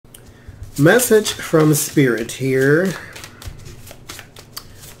Message from Spirit here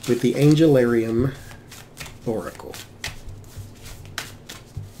with the Angelarium Oracle.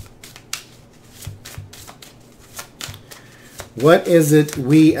 What is it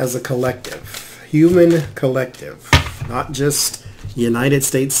we as a collective, human collective, not just United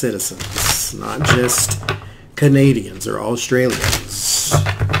States citizens, not just Canadians or Australians,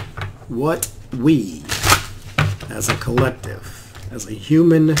 what we as a collective, as a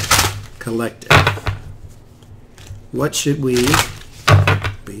human collective, what should we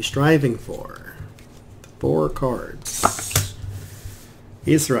be striving for? 4 cards.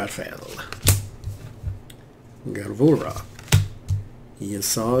 Israfel, Gavura,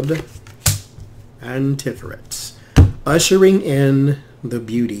 Yesod, and Tiferet, ushering in the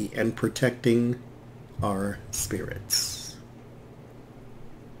beauty and protecting our spirits.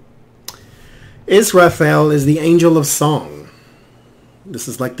 Israfel is the angel of song. This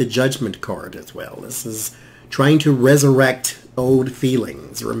is like the judgment card as well. This is trying to resurrect old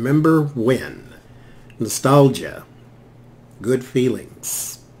feelings. Remember when? Nostalgia, good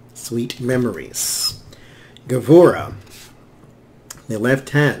feelings, sweet memories. Gavura, the left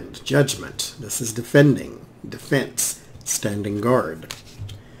hand, judgment. This is defending, defense, standing guard.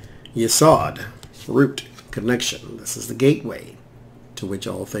 Yesod, root, connection. This is the gateway to which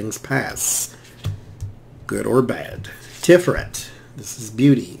all things pass, good or bad. Tiferet, this is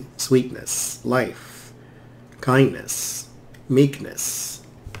beauty, sweetness, life, kindness, meekness.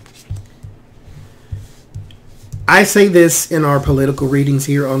 I say this in our political readings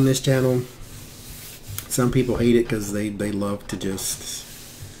here on this channel. Some people hate it because they love to just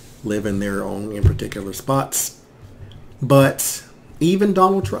live in their own in particular spots. But even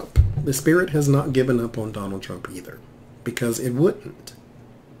Donald Trump, the Spirit has not given up on Donald Trump either, because it wouldn't.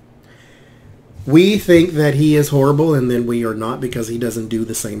 We think that he is horrible, and then we are not, because he doesn't do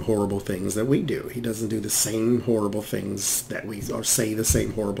the same horrible things that we do. He doesn't do the same horrible things that we, or say the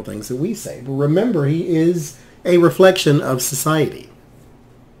same horrible things that we say. But remember, he is a reflection of society.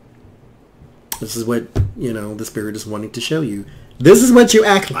 This is what, the Spirit is wanting to show you. This is what you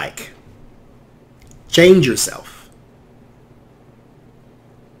act like. Change yourself.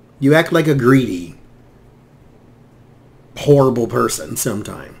 You act like a greedy, horrible person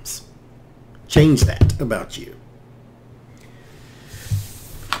sometimes. Change that about you.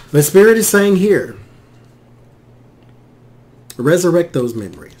 The Spirit is saying here, resurrect those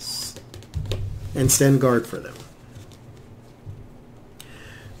memories and stand guard for them.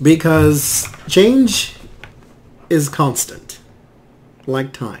 Because change is constant,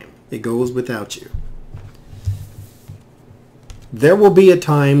 like time. It goes without you. There will be a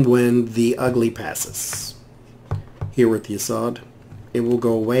time when the ugly passes. Here with Yesod, it will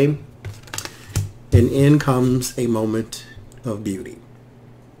go away. And in comes a moment of beauty,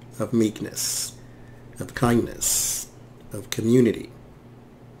 of meekness, of kindness, of community.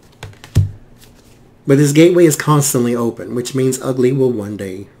 But this gateway is constantly open, which means ugly will one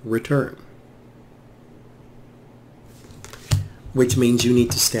day return. Which means you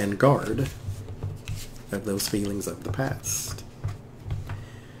need to stand guard of those feelings of the past.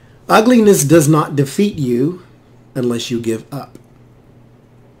 Ugliness does not defeat you unless you give up.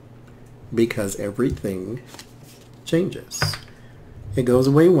 Because everything changes. It goes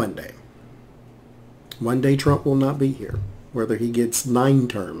away one day. One day Trump will not be here. Whether he gets 9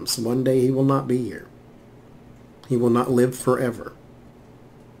 terms, one day he will not be here. He will not live forever.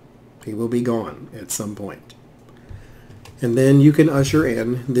 He will be gone at some point. And then you can usher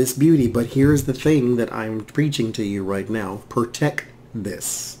in this beauty. But here's the thing that I'm preaching to you right now. Protect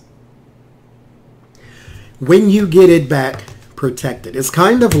this. When you get it back, protect it. It's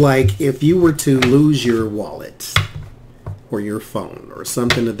kind of like if you were to lose your wallet or your phone or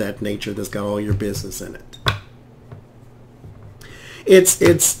something of that nature that's got all your business in it.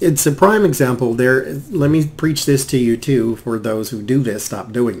 It's a prime example there. Let me preach this to you too. For those who do this,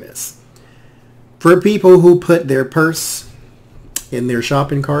 stop doing this. For people who put their purse in their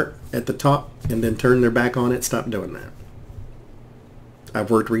shopping cart at the top and then turn their back on it, stop doing that.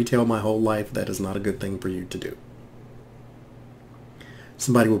 I've worked retail my whole life. That is not a good thing for you to do.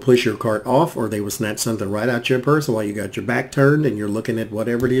 Somebody will push your cart off, or they will snatch something right out your purse while you got your back turned and you're looking at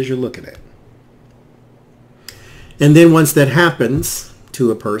whatever it is you're looking at. And then once that happens to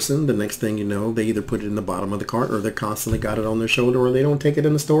a person, the next thing you know, they either put it in the bottom of the cart, or they constantly got it on their shoulder, or they don't take it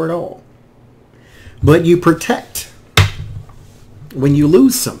in the store at all. But you protect when you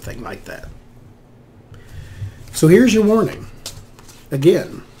lose something like that. So here's your warning.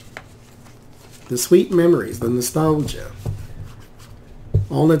 Again, the sweet memories, the nostalgia,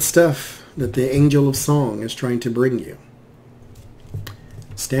 all that stuff that the angel of song is trying to bring you.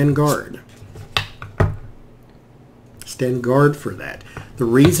 Stand guard. Stand guard for that. The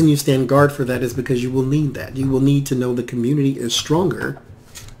reason you stand guard for that is because you will need that. You will need to know the community is stronger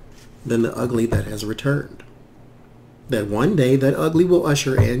than the ugly that has returned. That one day that ugly will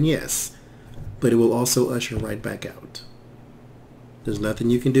usher in, yes, but it will also usher right back out. There's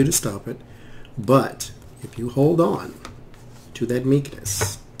nothing you can do to stop it, but if you hold on to that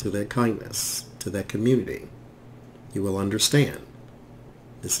meekness, to that kindness, to that community, you will understand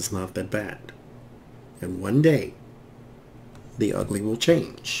this is not that bad. And one day, the ugly will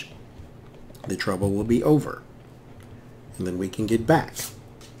change. The trouble will be over. And then we can get back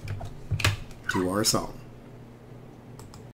to our song.